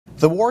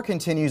The war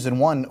continues in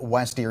one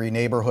West Erie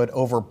neighborhood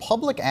over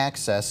public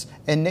access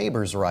and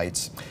neighbors'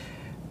 rights.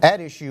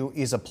 At issue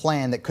is a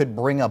plan that could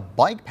bring a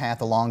bike path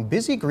along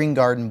busy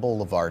Greengarden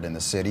Boulevard in the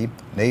city.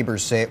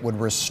 Neighbors say it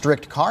would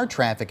restrict car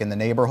traffic in the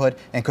neighborhood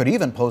and could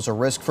even pose a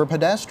risk for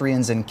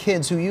pedestrians and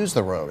kids who use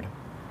the road.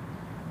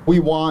 We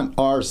want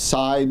our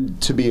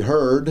side to be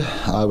heard,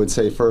 I would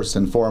say first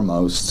and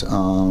foremost.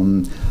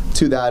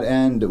 To that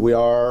end, we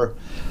are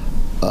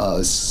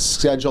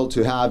scheduled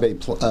to have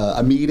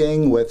a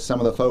meeting with some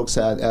of the folks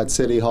at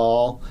City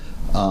Hall.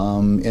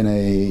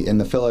 In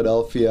the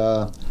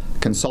Philadelphia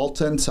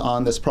consultant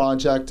on this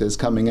project is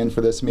coming in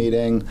for this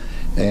meeting,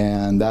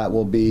 and that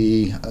will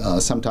be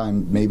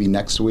sometime maybe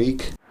next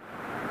week.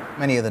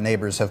 Many of the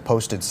neighbors have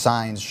posted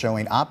signs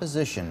showing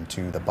opposition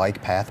to the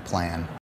bike path plan.